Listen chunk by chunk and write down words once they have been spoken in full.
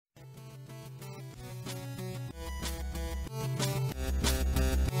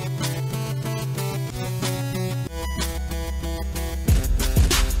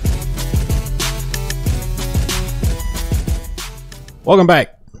Welcome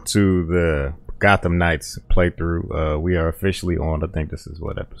back to the Gotham Knights playthrough. We are officially on, I think this is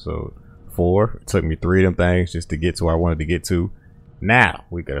what, episode 4. It took me 3 of them things just to get to where I wanted to get to. Now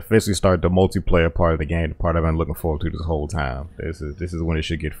we can officially start the multiplayer part of the game, the part I've been looking forward to this whole time. This is when it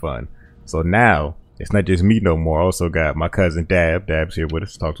should get fun. So now it's not just me no more. I also got my cousin Dab. Dab's here with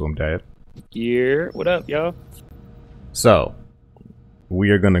us. Talk to him, Dab. Yeah, what up, y'all? So we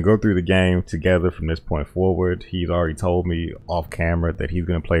are going to go through the game together from this point forward. He's already told me off camera that he's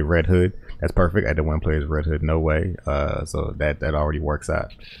going to play Red Hood. That's perfect. I didn't want to play as Red Hood, no way. So that already works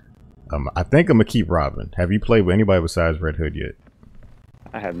out. I think I'm going to keep Robin. Have you played with anybody besides Red Hood yet?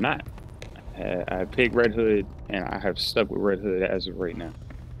 I have not. I picked Red Hood, and I have stuck with Red Hood as of right now.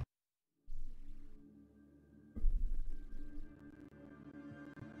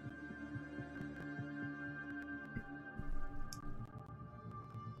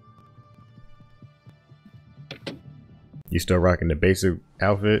 You still rocking the basic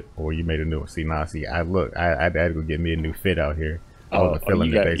outfit, or you made a new one? See, I had to go get me a new fit out here. I wasn't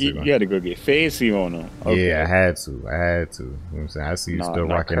feeling the basic one. You got to go get fancy on them. Okay. Yeah, I had to. You know what I'm saying? I see you still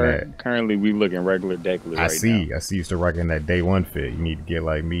rocking that. Currently, we looking regular degular I see you still rocking that day one fit. You need to get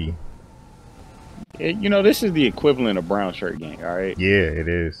like me. Yeah, you know, this is the equivalent of brown shirt gang, all right? Yeah, it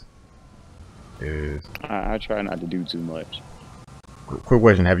is. It is. I try not to do too much. Quick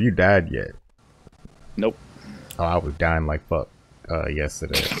question: have you died yet? Nope. Oh, I was dying like fuck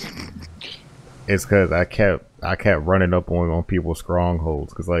yesterday. It's because I kept running up on people's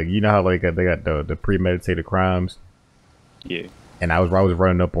strongholds. Cause like, you know how like they got the premeditated crimes. Yeah. And I was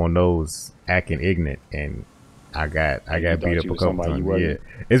running up on those acting ignorant, and I got beat up a couple times. Yeah.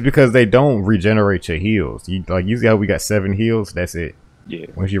 It's because they don't regenerate your heals. You like usually how we got 7 heals. That's it. Yeah.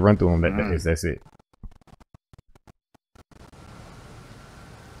 Once you run through them, that's it.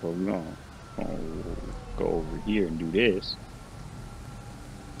 Well, we're gonna go over here and do this.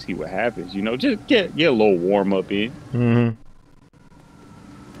 See what happens. You know, just get a little warm up in. Mm-hmm.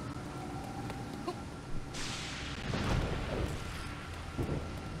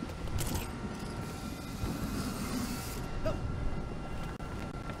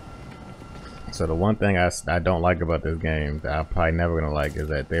 So the one thing I don't like about this game that I'm probably never gonna like is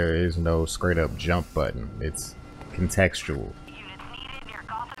that there is no straight up jump button. It's contextual.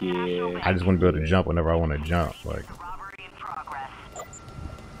 Yeah. I just want to be able to jump whenever I want to jump. Like,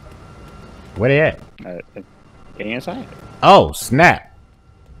 where they at? They inside. Oh snap!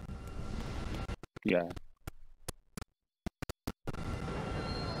 Yeah.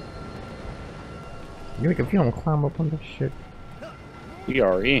 If you don't climb up on this shit, We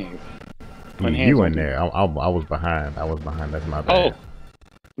are in. you in there? I was behind. That's my bad. Oh,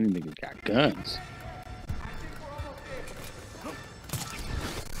 these niggas got guns.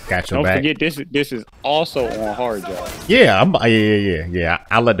 Got your Don't back. forget this is also on hard, y'all. Yeah, yeah.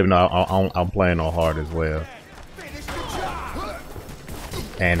 I let them know I'm playing on hard as well.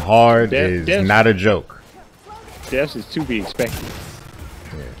 And hard is not a joke. Deaths is to be expected.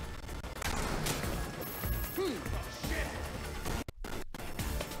 Yeah.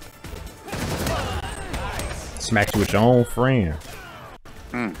 Smack you with your own friend.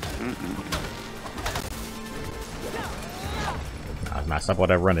 Nah, stop all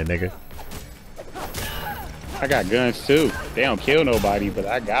that running, nigga. I got guns too. They don't kill nobody, but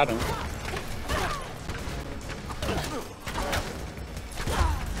I got them.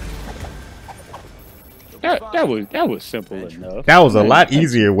 That was simple enough. That was a lot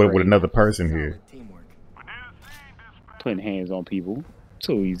easier with another person here. Putting hands on people.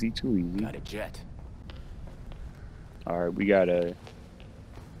 Too easy. Got a jet. Alright, we gotta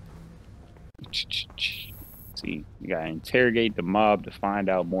see, you gotta interrogate the mob to find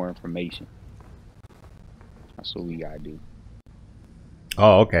out more information. That's what we gotta do.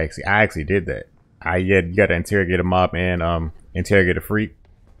 Oh, okay. See, I actually did that. You gotta interrogate a mob and interrogate a freak.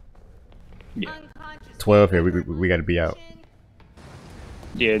 Yeah. 12 here. We gotta be out.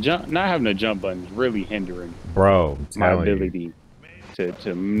 Yeah, not having a jump button is really hindering Bro, my ability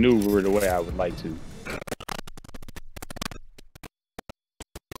to maneuver the way I would like to.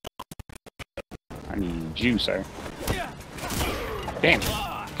 I need you, sir. Damn.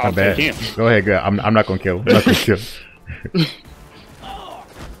 My bad. Go ahead, go. I'm not gonna kill him.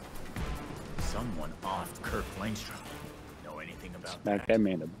 Someone offed Kirk Langstrom. Know anything about Smack that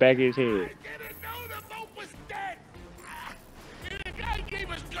man in the back of his head. I didn't know the boat was dead. The guy gave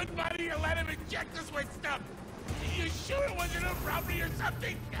us good money and let him inject us with stuff. You sure it wasn't a robbery or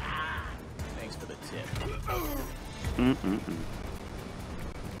something? Thanks for the tip.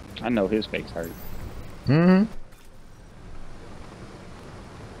 I know his face hurt. Mm-hmm.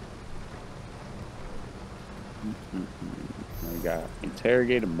 We got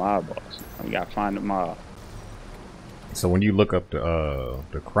interrogate the mob boss. We got to find the mob. So when you look up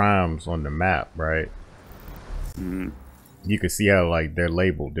the crimes on the map, right? You can see how like they're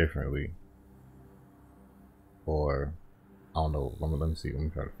labeled differently. Or I don't know. Let me see. Let me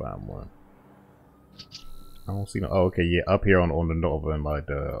try to find one. I don't see no. Oh, okay, yeah, up here on the north in like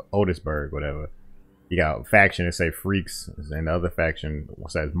the Otisburg, whatever. You got a faction that say freaks, and the other faction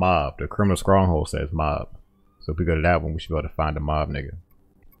says mob. The criminal stronghold says mob. So if we go to that one, we should be able to find the mob nigga.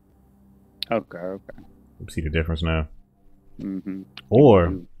 Okay, okay. See the difference now?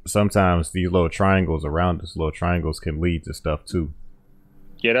 Or sometimes these little triangles around us, little triangles can lead to stuff too.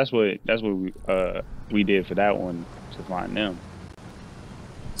 Yeah, that's what we did for that one to find them.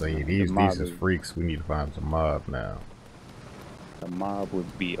 So yeah, these is freaks. We need to find some mob now. The mob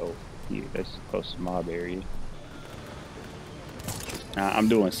would be over here. That's close to the mob area. I'm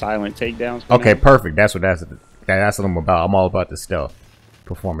doing silent takedowns. Okay, perfect. That's what I'm about. I'm all about the stealth.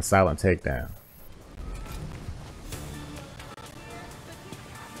 Perform a silent takedown.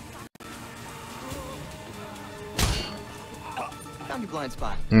 Found your blind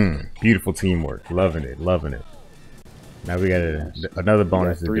spot. Beautiful teamwork. Loving it. Loving it. Now we got another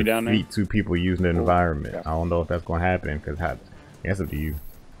bonus is defeat 2 people using the environment. I don't know if that's gonna happen because that's up to you.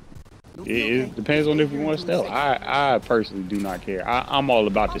 It depends on if you want stealth. I personally do not care. I'm all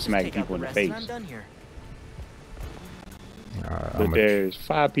about to smack people in the face. But there's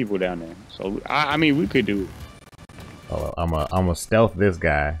 5 people down there, so I mean we could do it. Oh, I'm a stealth this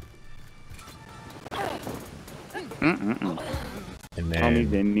guy. And then Homies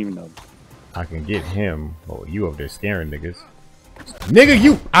didn't even know. I can get him. Oh, you over there scaring niggas. Nigga,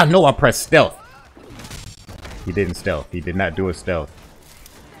 you! I know I pressed stealth. He didn't stealth. He did not do a stealth.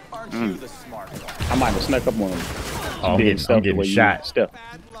 Aren't you the smart one? I might have snuck up on him. Oh, I'm getting shot. Stealth.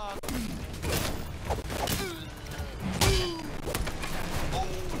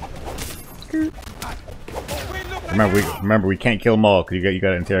 Remember, we can't kill them all because you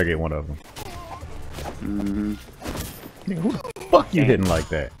got to interrogate one of them. Nigga, who the fuck you hitting like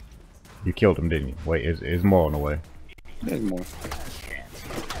that? You killed him, didn't you? Wait, is more on the way? There's more.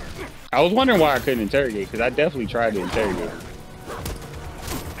 I was wondering why I couldn't interrogate, because I definitely tried to interrogate.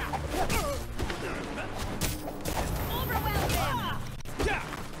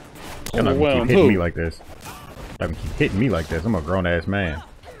 You're not gonna keep hitting me like this. You're not gonna keep hitting me like this. I'm a grown ass man.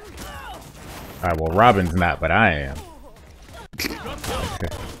 Alright, well Robin's not, but I am.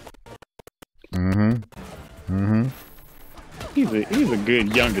 He's a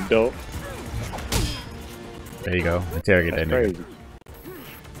good young adult. There you go. Interrogate that nigga. Crazy.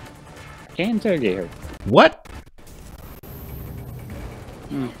 Can't interrogate her. What?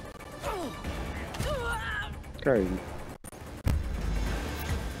 Crazy.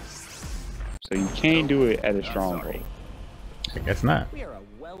 So you can't do it at a stronghold. I guess not. We are a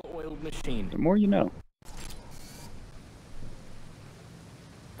well-oiled machine. The more you know.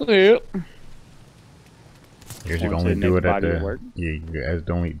 Yep. I guess you can only do it at the you guys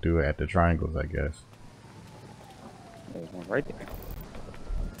only do it at the triangles, I guess. There's one right there.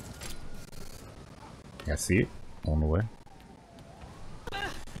 I see it on the way.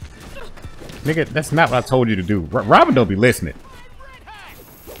 Nigga, that's not what I told you to do. Robin don't be listening.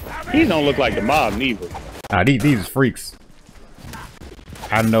 He don't look like the mob neither. Ah, these is freaks.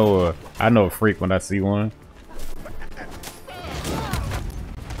 I know a freak when I see one.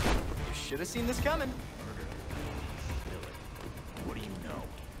 You should have seen this coming. What do you know?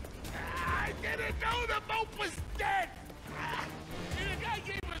 I didn't know the boat was dead! The guy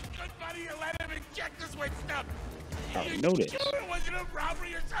gave us good money and let him inject us with stuff! I know this. Sure it wasn't a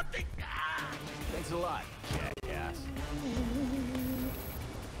robbery or something? Thanks a lot, jackass.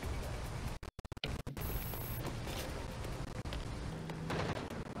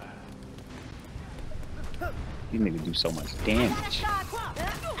 These niggas do so much damage.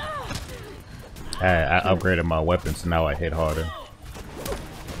 I upgraded my weapon, so now I hit harder.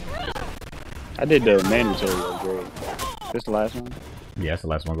 I did the mandatory upgrade. This the last one? Yeah, that's the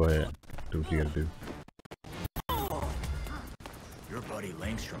last one. Go ahead. Do what you gotta do. Your buddy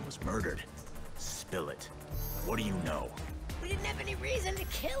Langstrom was murdered. Spill it. What do you know? We didn't have any reason to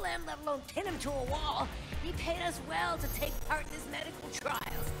kill him, let alone pin him to a wall. He paid us well to take part in his medical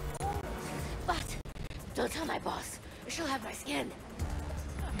trials. But don't tell my boss. She'll have my skin.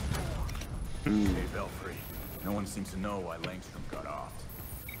 Hey, Belfry. No one seems to know why Langstrom got off.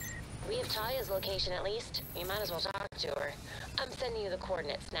 We have Talia's location at least. You might as well talk to her. I'm sending you the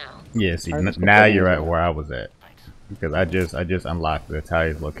coordinates now. Yeah, see, now you're at where I was at. Because I just unlocked the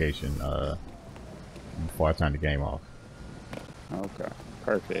Talia's location before I turned the game off. Okay,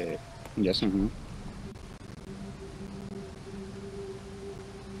 perfect. Yes,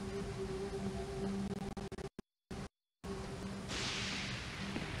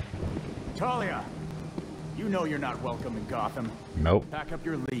 Talia, you know you're not welcome in Gotham. Nope. Pack up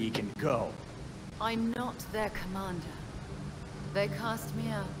your league and go. I'm not their commander. They cast me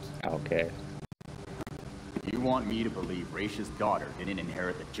out. Okay. You want me to believe Raisha's daughter didn't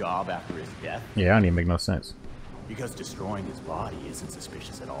inherit the job after his death? Yeah, that don't even make no sense. Because destroying his body isn't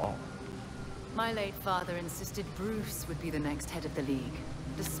suspicious at all. My late father insisted Bruce would be the next head of the League,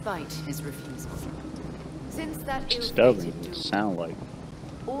 despite his refusal. Since that Stubborn ill-fated duel, sound like.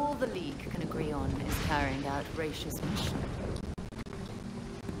 all the League can agree on is carrying out Raisha's mission.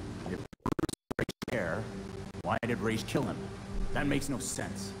 If Bruce was there, why did Raish kill him? That makes no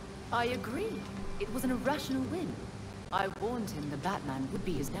sense. I agree. It was an irrational whim. I warned him the Batman would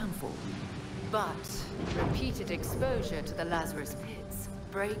be his downfall. But repeated exposure to the Lazarus pits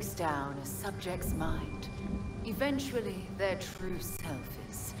breaks down a subject's mind. Eventually, their true self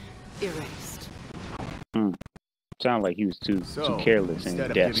is erased. Sound like he was too careless in his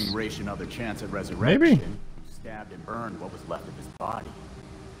instead of death. giving Raish another chance at resurrection, Maybe. you stabbed and burned what was left of his body.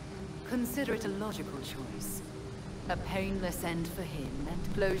 Consider it a logical choice. A painless end for him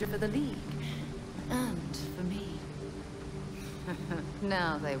and closure for the League. And for me.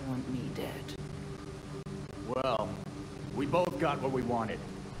 Now they want me dead. Well, we both got what we wanted.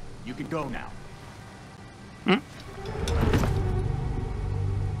 You can go now.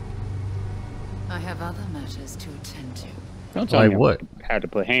 I have other matters to attend to. Don't tell Like me what? I had to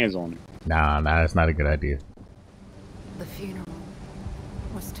put hands on him. Nah, that's not a good idea. The funeral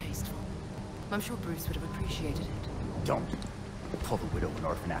was tasteful. I'm sure Bruce would have appreciated it. Don't pull the widow and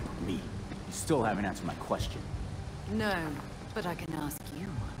orphan act with me. You still haven't answered my question. No, but I can ask you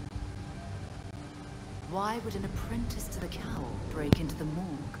one. Why would an apprentice to the cowl break into the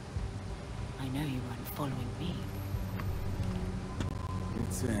morgue? I know you weren't following me.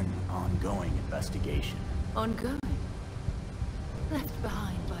 It's an ongoing investigation. Ongoing. Left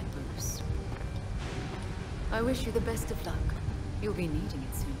behind by Bruce. I wish you the best of luck. You'll be needing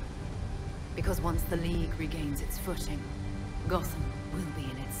it soon. Because once the League regains its footing, Gotham will be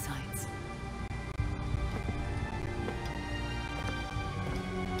in its sights.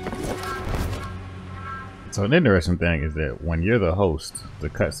 So an interesting thing is that when you're the host, the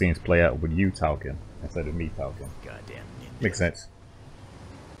cutscenes play out with you talking instead of me talking. Goddamn ninja. Makes sense.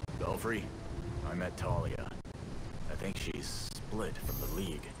 Belfry, I met Talia. I think she's split from the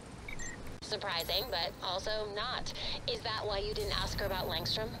League. Surprising, but also not. Is that why you didn't ask her about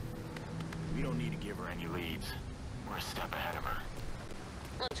Langstrom? We don't need to give her any leads. We're a step ahead of her.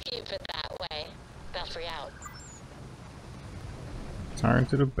 Let's keep it that way. Belfry out. Turn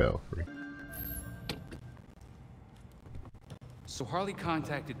to the Belfry. So Harley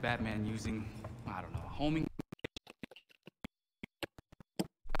contacted Batman using, I don't know, a homing...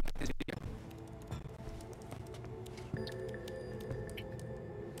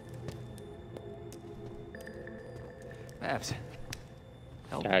 Babs.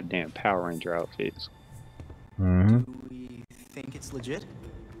 Help. Goddamn Power Ranger outfits. Mm-hmm. Do we think it's legit?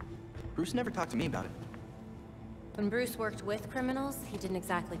 Bruce never talked to me about it. When Bruce worked with criminals, he didn't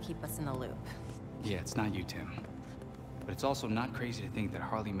exactly keep us in the loop. Yeah, it's not you, Tim. But it's also not crazy to think that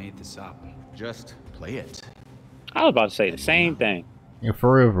Harley made this up. Just play it. I was about to say the same thing. Yeah,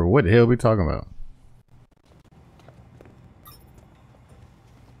 forever. What the hell are we talking about?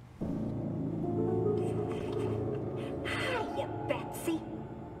 Hiya, Betsy.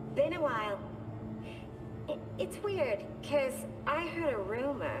 Been a while. It's weird, because I heard a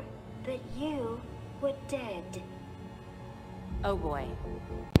rumor that you were dead. Oh boy.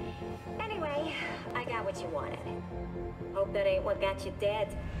 Anyway, I got what you wanted. Hope that ain't what got you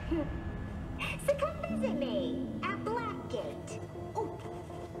dead. So come visit me at Blackgate. Ooh.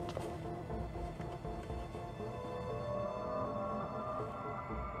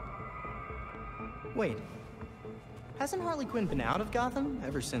 Wait. Hasn't Harley Quinn been out of Gotham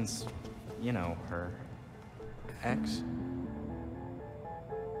ever since, you know, her ex?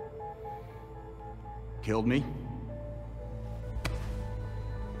 Killed me?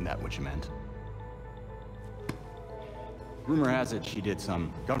 Isn't that what you meant? Rumor has it she did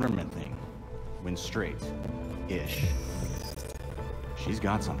some government thing. Went straight-ish. She's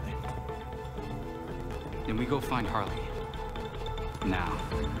got something. Then we go find Harley. Now.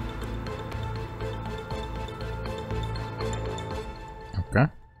 Okay.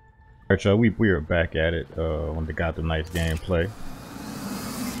 Alright, y'all, we are back at it on the Gotham Knights gameplay.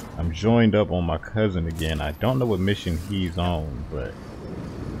 I'm joined up on my cousin again. I don't know what mission he's on, but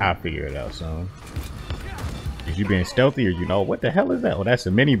I'll figure it out soon. Is you being stealthy, or you know what the hell is that? Oh, that's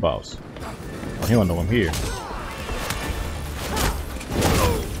a mini boss. Oh, he don't know I'm here.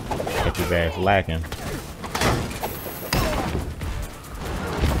 Get his ass lacking.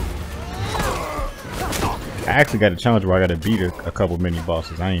 actually got a challenge where I gotta beat a couple mini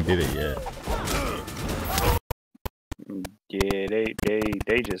bosses. I ain't did it yet. Yeah,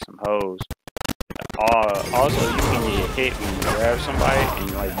 they just some hoes. Also, you can get hit when you grab somebody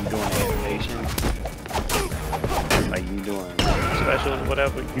and like you doing animation, like you doing specials or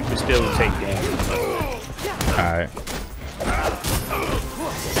whatever. You can still take damage. All right.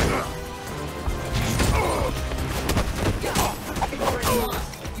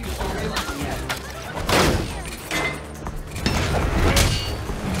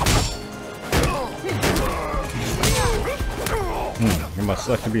 It must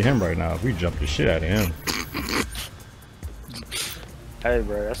suck to be him right now. We jumped the shit out of him. Hey,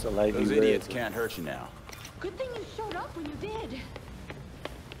 bro, that's the life. Those idiots can't hurt you now. Good thing you showed up when you did.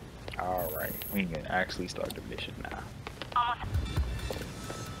 All right, we can actually start the mission now.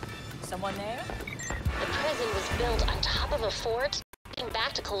 Someone there? The prison was built on top of a fort dating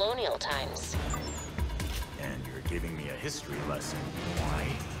back to colonial times. And you're giving me a history lesson. Why?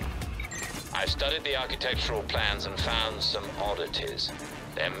 I studied the architectural plans and found some oddities.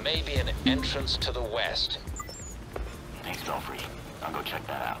 There may be an entrance to the west. Thanks, Belfry. I'll go check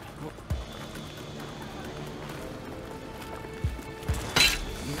that out.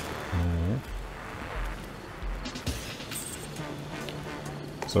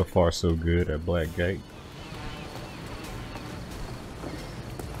 So far, so good at Black Gate.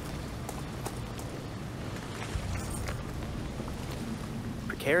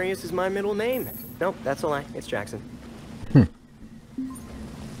 Precarious is my middle name. Nope, that's a lie. It's Jackson. Oh,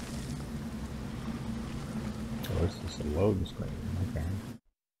 it's just a loading screen. Okay.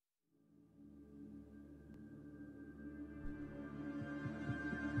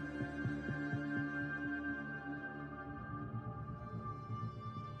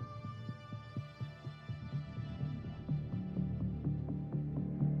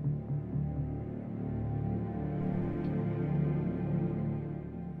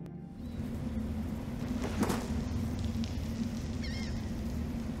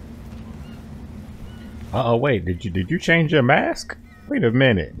 Uh-oh, wait, did you change your mask? Wait a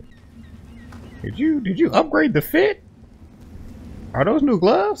minute. Did you upgrade the fit? Are those new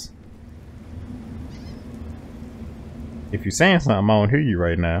gloves? If you're saying something, I don't hear you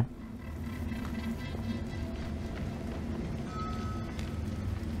right now.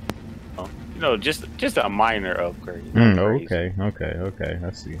 Oh, you know, just a minor upgrade. Okay.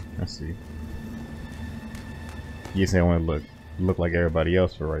 I see. You say I want to look like everybody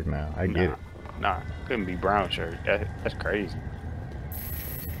else for right now. I get it. Nah, couldn't be brown shirt. That's crazy.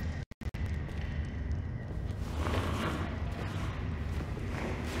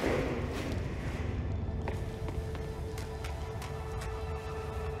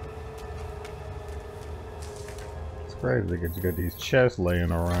 It's crazy that you got these chests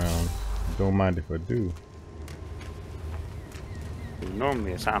laying around. Don't mind if I do.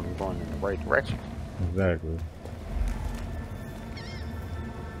 Normally, it's time going in the right direction. Exactly.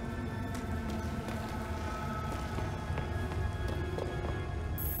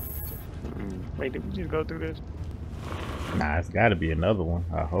 Wait, did we just go through this? Nah, it's gotta be another one,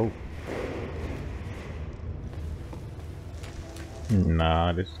 I hope.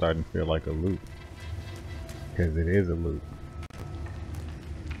 Nah, this is starting to feel like a loop. Because it is a loop.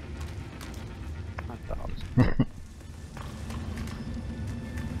 I thought it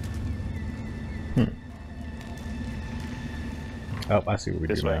was... Oh, I see what we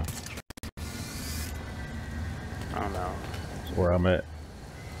This do way. now. I don't know. That's where I'm at.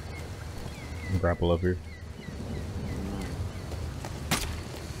 Grapple up here.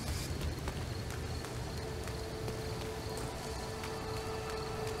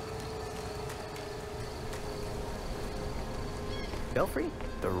 Belfry,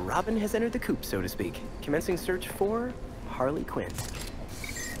 the Robin has entered the coop, so to speak. Commencing search for Harley Quinn.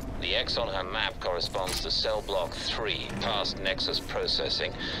 The X on her map corresponds to cell block 3, past Nexus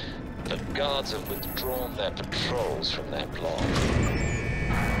processing. The guards have withdrawn their patrols from that block.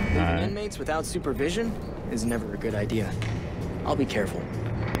 Leaving inmates without supervision is never a good idea. I'll be careful.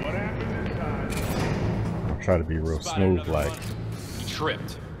 I'll try to be real smooth like. He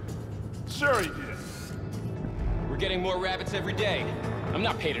tripped. Sure he did. We're getting more rabbits every day. I'm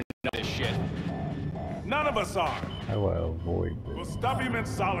not paid enough for this shit. None of us are. How do I avoid this? We'll stuff him in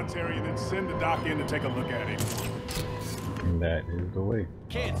solitary and then send the doc in to take a look at him. And that is the way.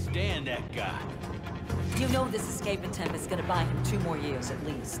 Can't stand that guy. You know this escape attempt is gonna buy him 2 more years at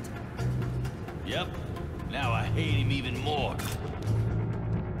least. Yep. Now I hate him even more.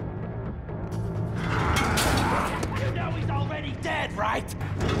 You know he's already dead, right?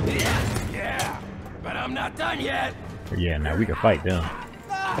 Yeah. But I'm not done yet. Yeah, now we can fight them.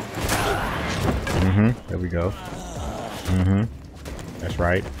 There we go. That's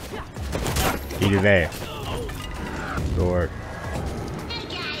right. Eat his ass. Good work.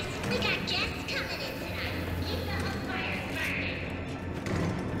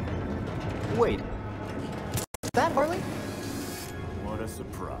 Wait. Is that Harley? What a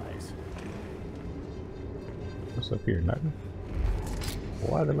surprise. What's up here? Nothing?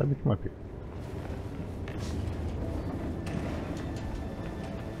 Why did they let me come up here?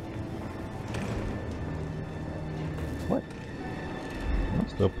 What?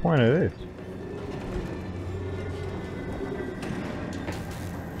 What's the point of this?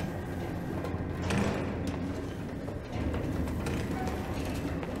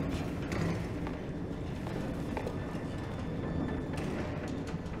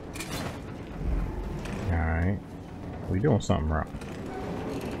 Alright. We're doing something wrong.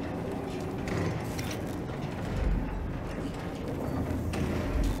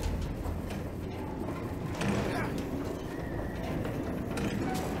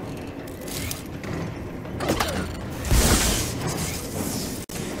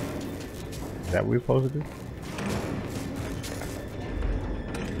 Is that what we're supposed to do?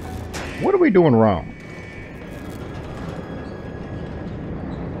 What are we doing wrong?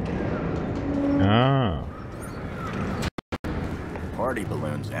 Ah. Party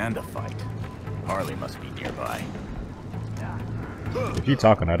balloons and a fight. Harley must be nearby. If you're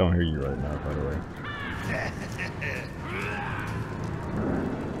talking, I don't hear you right now, by the way.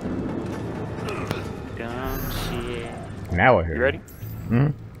 Dumb shit. Now I hear you. Ready?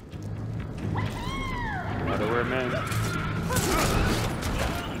 Mm-hmm. Matter where, man.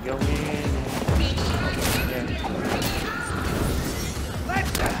 You go in.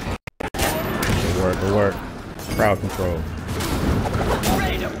 Good work, good work. Crowd control.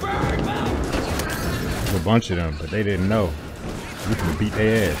 There's a bunch of them, but they didn't know. We can beat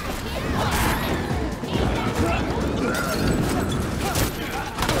their ass.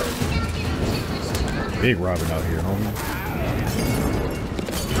 Big Robin out here, homie.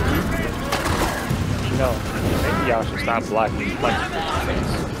 You know, maybe y'all should stop blocking these punches.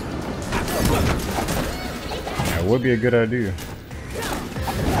 That would be a good idea.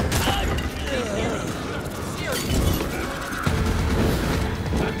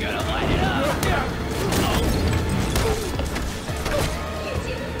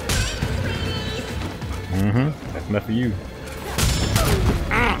 That's enough for you.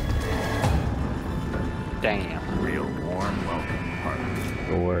 Damn. Real warm welcome, Harley.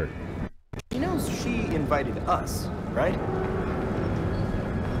 Good work. He knows she invited us, right?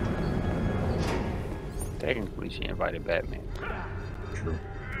 Technically, she invited Batman. True.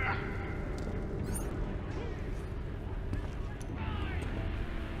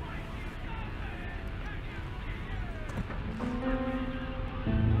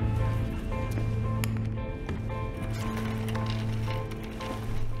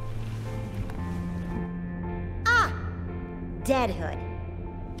 Deadhood.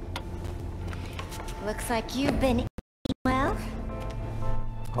 Looks like you've been eating well.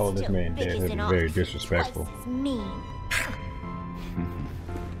 Call this man Deadhood is very disrespectful. Mean.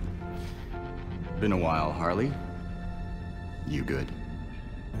 Been a while, Harley. You good?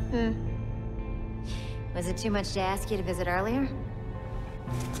 Was it too much to ask you to visit earlier?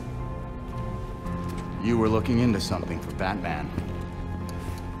 You were looking into something for Batman.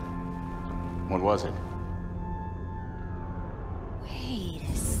 What was it? Wait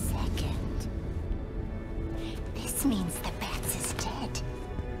a second. This means the Bats is dead.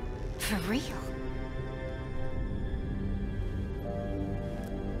 For real.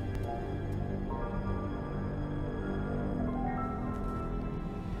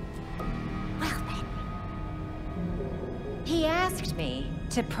 Well then. He asked me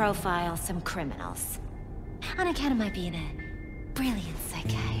to profile some criminals. On account of my being a brilliant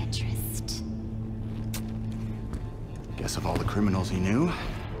psychiatrist. Guess of all the criminals he knew,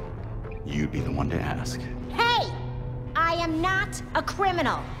 you'd be the one to ask. Hey! I am not a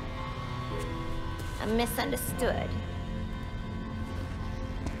criminal. I'm misunderstood.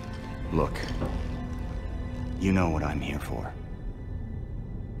 Look, you know what I'm here for.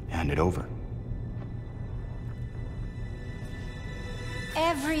 Hand it over.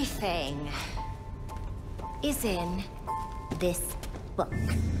 Everything is in this book.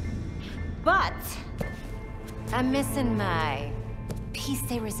 But I'm missing my piece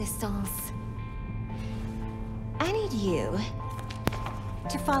de resistance. I need you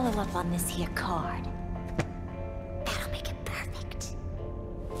to follow up on this here card. That'll make it perfect.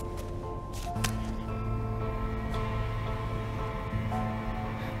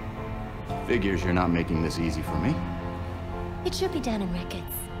 Figures you're not making this easy for me. It should be done in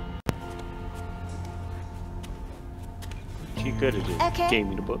records. could have just gave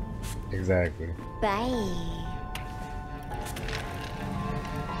me the book. Exactly. Bye.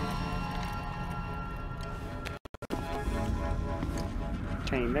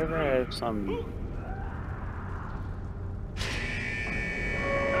 Can't never have something.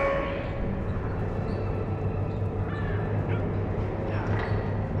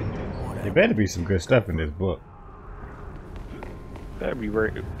 There better be some good stuff in this book. Better be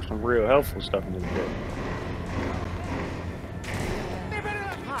some real helpful stuff in this book.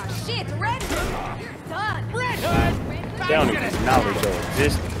 Oh shit, Red Hood! You're done! Red Hood! They don't even acknowledge your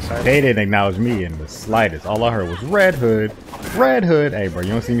existence. Right? They didn't acknowledge me in the slightest. All I heard was Red Hood. Red Hood. Hey, bro, you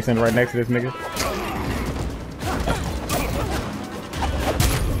don't see me sitting right next to this nigga?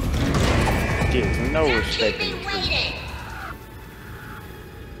 Gives no respect in this book.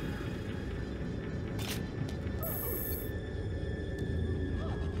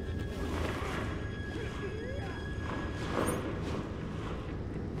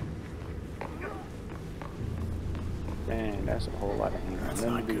 Man, that's a whole lot of heat. That's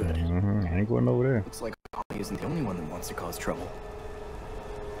not good. I ain't going over there. Looks like Holly isn't the only one that wants to cause trouble.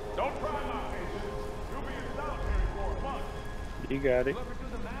 Don't try my patience. You'll be in solitary for a month. You got it.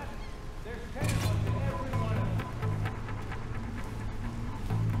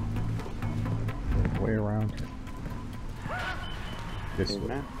 Way around. This way.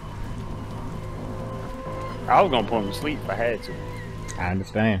 Man. I was gonna put him to sleep if I had to. I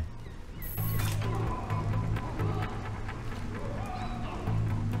understand.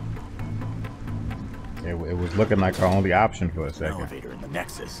 It was looking like our only option for a second. Elevator in the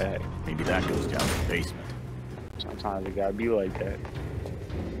Nexus. Maybe that goes down to the basement. Sometimes it gotta be like that.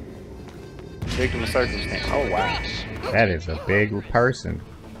 Victim of circumstance. Oh wow. That is a big person.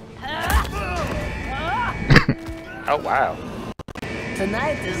 Oh wow.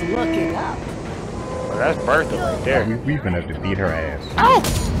 Tonight is looking up. Well, that's Bertha right there. We've been up to beat her ass. Oh!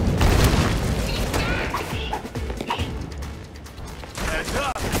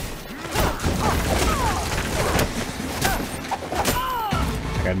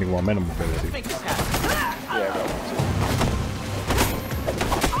 I got any momentum ability. Yeah, I got one too.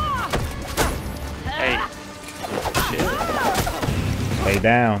 Hey. Shit. Stay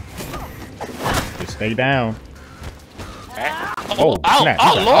down. Just stay down. Oh, snap. oh,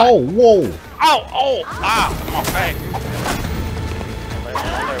 Oh, Lord. whoa. Oh, come on, back. Let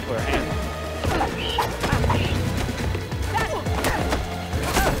her put her hand on.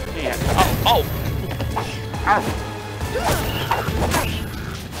 Yeah. Oh.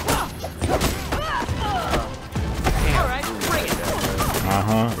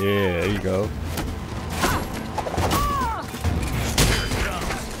 Yeah, there you go.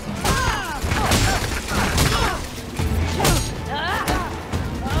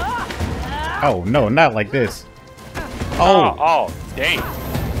 Oh no, not like this. Oh, dang.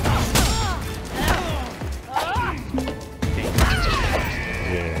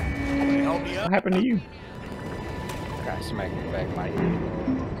 Yeah. What happened to you? I got smacked in the back of my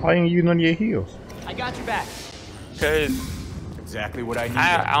head. Why ain't you on your heels? I got your back. Cause exactly what I need.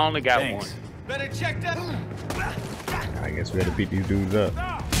 I only got one. Better check that. I guess we had to beat these dudes up.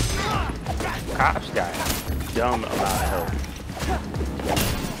 Cops got dumb amount of help.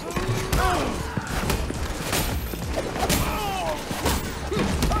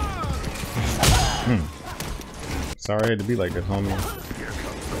 Sorry I had to be like this, homie.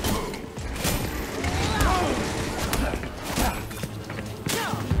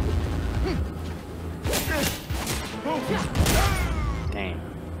 Damn.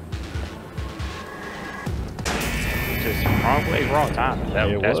 Just wrong place, wrong time.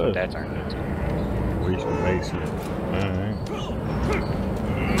 That's what that turned into. Reach the basement. Alright.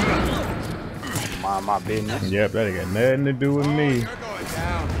 Mind my business. Yep, that ain't got nothing to do with me.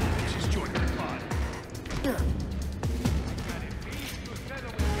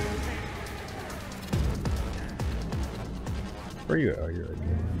 Where you are? You're right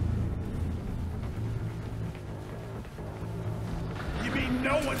there. You mean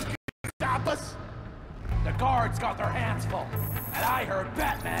no one's gonna stop us? The guards got their hands full, and I heard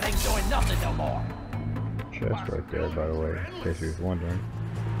Batman ain't doing nothing no more. Chest right there, by the way, in case you was wondering.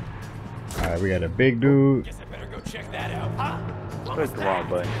 Alright, we got a big dude. Guess I better go check that out, huh? Click the wrong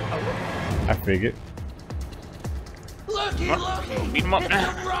button. I figured. Looky! Beat him up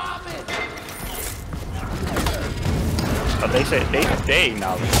now. Robin! Oh, they said they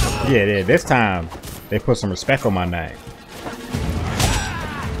acknowledge. Yeah, this time they put some respect on my name.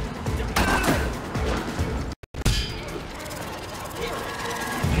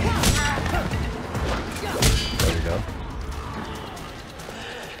 There we go.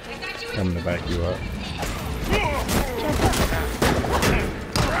 Coming to back you up.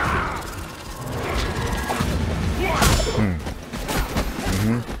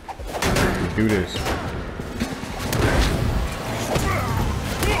 Let's do this.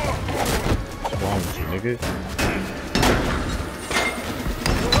 What's wrong with you, nigga?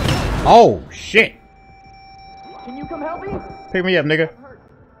 Oh shit! Can you come help me? Pick me up, nigga.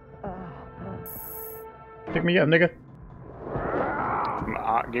 Pick me up, nigga.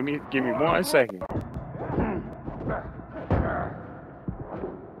 Give me 1 second.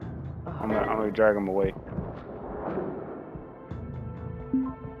 I'm gonna drag him away.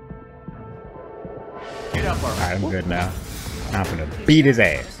 Get up, Alright, I'm good now. I'm gonna beat his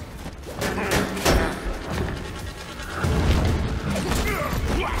ass.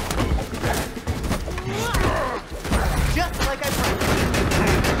 Just like I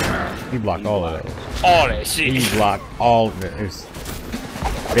promised. He blocked all of those. All that shit. He blocked all of it. It's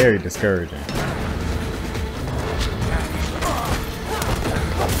very discouraging.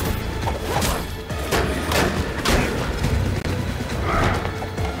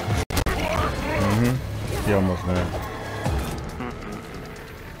 He almost done.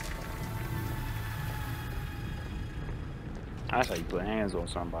 That's how you put hands on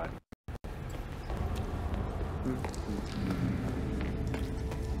somebody.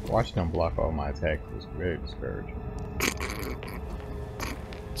 Watching them block all my attacks was very discouraging.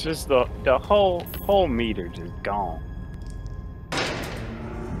 Just the whole meter just gone.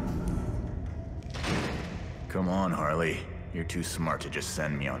 Come on, Harley. You're too smart to just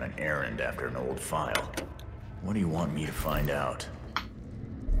send me on an errand after an old file. What do you want me to find out?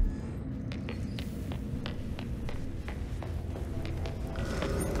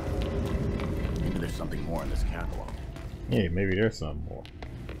 Maybe there's something more in this catalog. Yeah, maybe there's something more.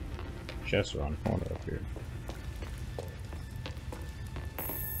 Chests around the corner up here.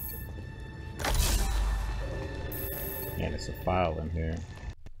 Yeah, there's a file in here.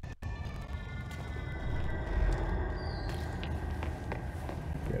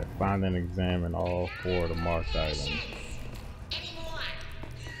 Gotta find and examine all 4 of the marked items.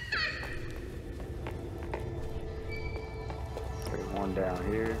 There's one down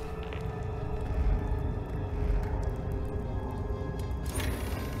here.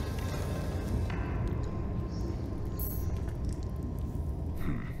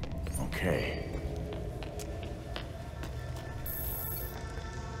 Okay.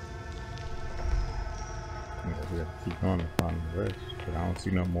 We have to keep going to find the rest, but I don't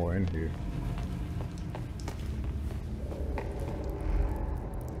see no more in here.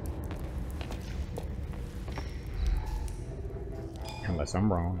 Unless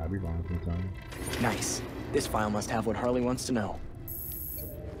I'm wrong, I'll be wrong sometimes. Nice. This file must have what Harley wants to know.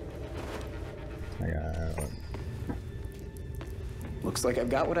 Looks like I've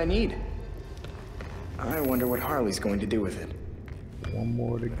got what I need. I wonder what Harley's going to do with it. One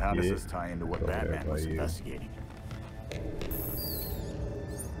more to How does get. this tie into what Batman was investigating?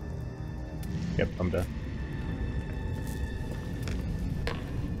 Yep, I'm done.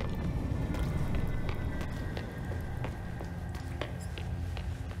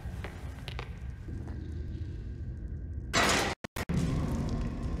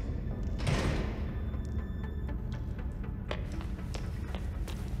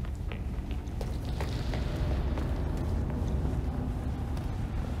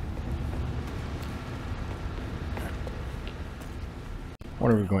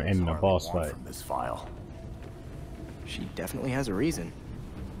 Wonder if we're going to end in a boss fight. From this file. She definitely has a reason.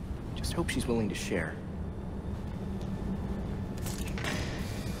 Just hope she's willing to share.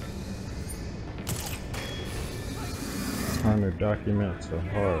 Turn the document to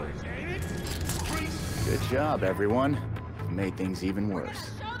Harley. Good job, everyone. You made things even worse.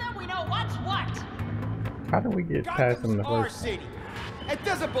 So that we know what's what. How do we get past them the Our first? city. It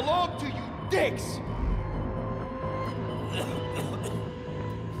doesn't belong to you dicks.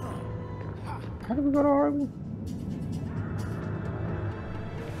 How do we go to Harley?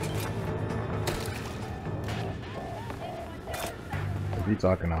 If you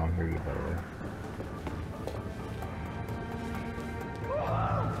talking, I don't hear you, by the way.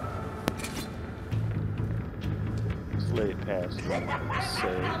 Let it pass.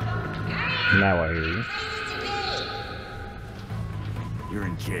 Now I hear you. You're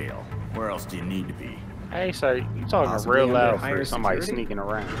in jail. Where else do you need to be? Hey, so you talking Possibly real under loud higher for somebody security? sneaking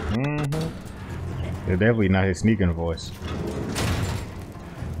around. Mm-hmm. They're definitely not his sneaking voice.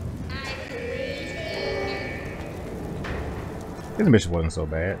 This mission wasn't so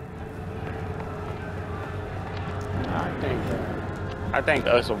bad. I think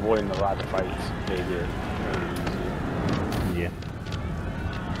us avoiding a lot of fights they did. Yeah.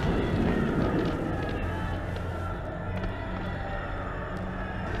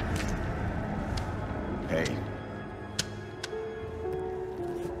 Hey.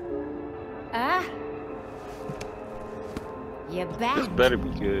 Ah. You're back. This better be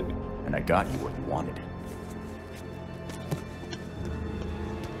good. And I got you what you wanted.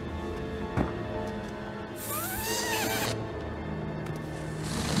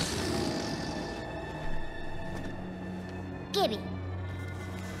 Gibby.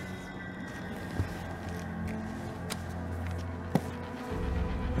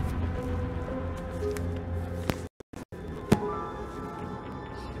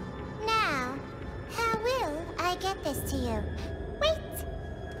 Now, how will I get this to you? Wait.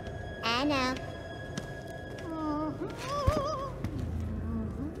 I know.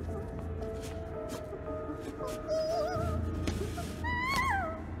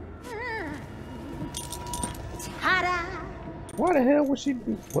 Ta-da! Why the hell would she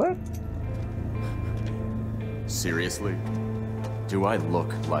do what? Seriously? Do I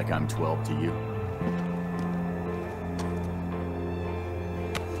look like I'm 12 to you?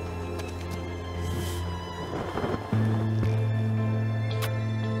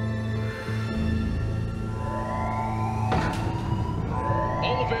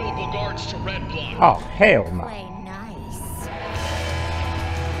 All available guards to red block. Oh, hell no. Play nice.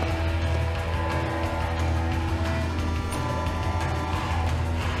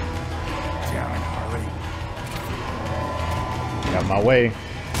 Damn it, Harley. Got my way.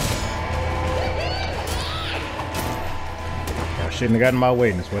 I shouldn't have gotten my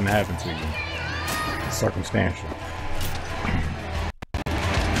way and this wouldn't have happened to you. It's circumstantial.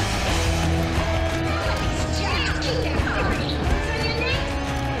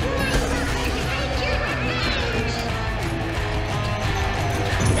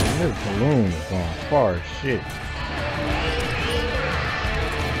 This balloon is going far as shit.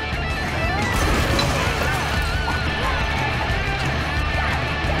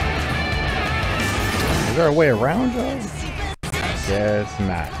 Is there a way around y'all? Guess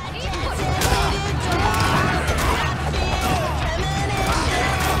not.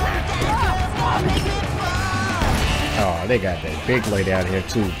 Oh, they got that big lady out here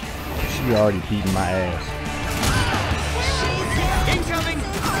too. She already beating my ass.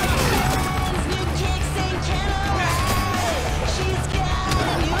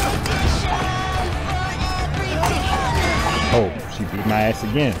 Oh, she beat my ass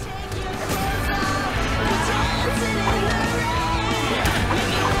again.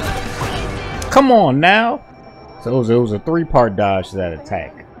 Come on now. So it was a 3-part dodge to that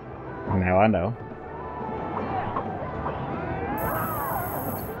attack. Now I know.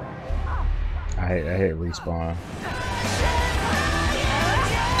 I hit respawn.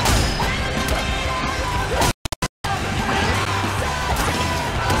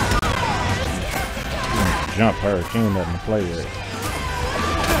 Jump her. She ain't nothing to play with.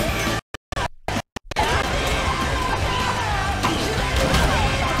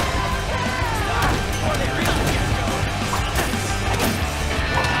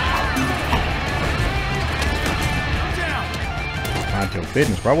 Mind your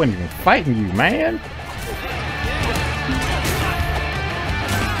business, bro. I wasn't even fighting you, man.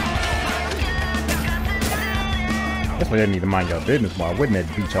 That's why you need to mind your business more. I wouldn't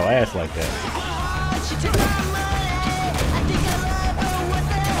have beat your ass like that.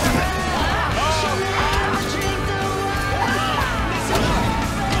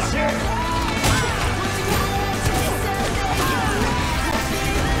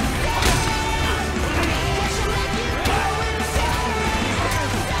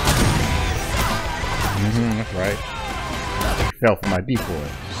 That's right. Fell for my decoy.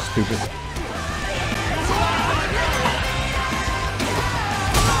 Stupid.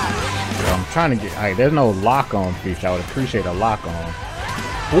 I'm trying to get. Alright, there's no lock on fish. I would appreciate a lock on.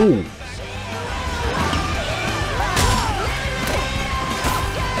 Ooh.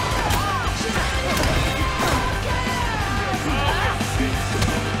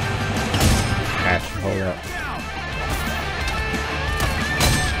 Gosh, hold up.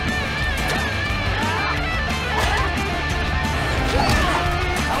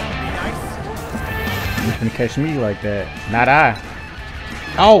 You finna catch me like that. Not I.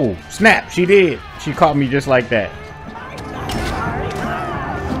 Oh, snap. She did. She caught me just like that.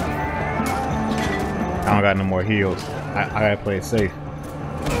 I don't got no more heals. I gotta play it safe.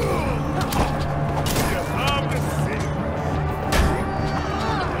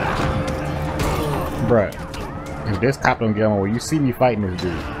 Bruh. If this cop don't get on where you see me fighting this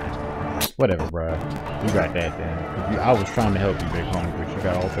dude. Whatever, bruh. You got that then. I was trying to help you, big homie, but you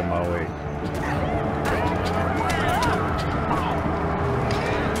gotta open my way.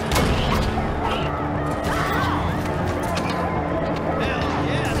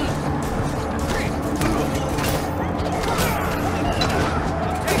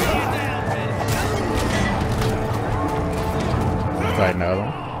 sight another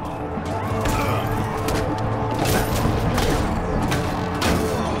one.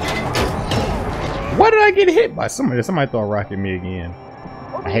 Why did I get hit by somebody? Somebody throw a rock at me again.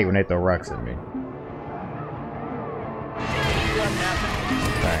 I hate when they throw rocks at me.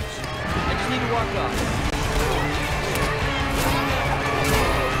 Thanks. I just need to walk off.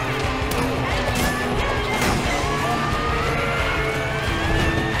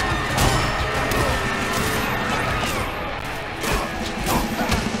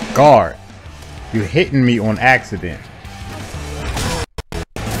 Guard, you're hitting me on accident.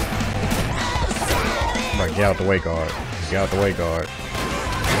 Bro, get out the way, guard. Get out the way, guard.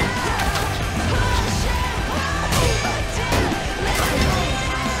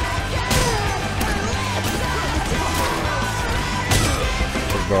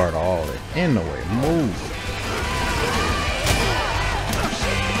 Guard all it in the way. Move.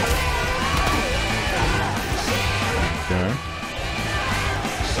 Done.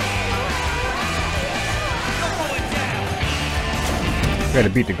 You gotta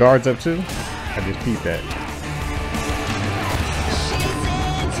beat the guards up too? I just peeped that.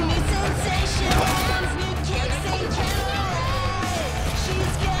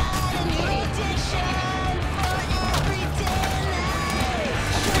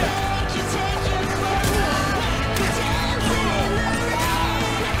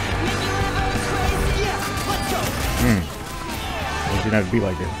 You didn't have to be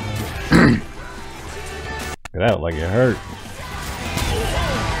like this. Get out like it hurt.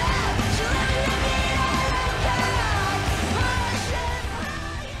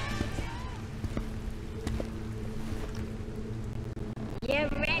 You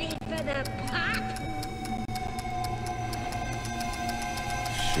ready for the pop?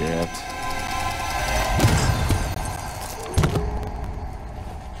 Shit.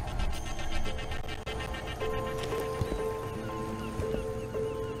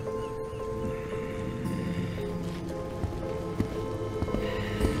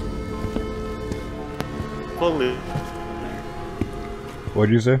 Fully.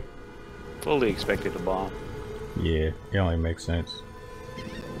 What'd you say? Fully expected to bomb. Yeah, it only makes sense.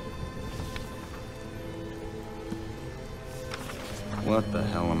 What the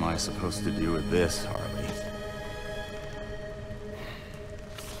hell am I supposed to do with this, Harley?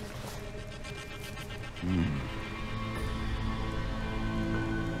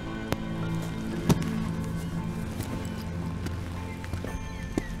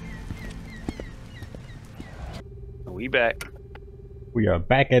 We back. We are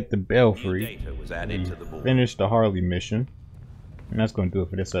back at the Belfry. We finished the Harley mission. And that's going to do it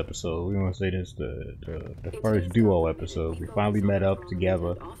for this episode. We want to say this the first duo episode. We finally met up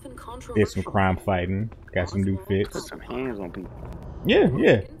together, did some crime fighting, got some new fits. Put some hands on people.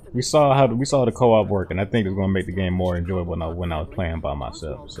 Yeah. We saw the co-op work, and I think it's going to make the game more enjoyable when I was playing by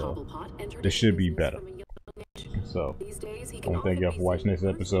myself. So this should be better. So I want to thank y'all for watching this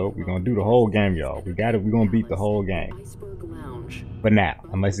episode. We're going to do the whole game, y'all. We're going to beat the whole game. But now,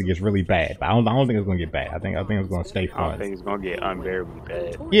 unless it gets really bad. But I don't think it's gonna get bad. I think it's gonna stay fun. I don't think it's gonna get unbearably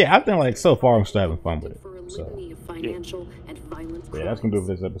bad. Yeah, I think like so far I'm still having fun with it. So yeah, that's gonna do it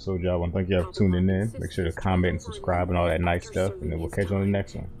for this episode, y'all. I want to thank y'all for tuning in. Make sure to comment and subscribe and all that nice stuff, and then we'll catch you on the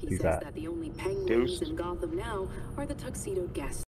next one. Peace out. Deuce.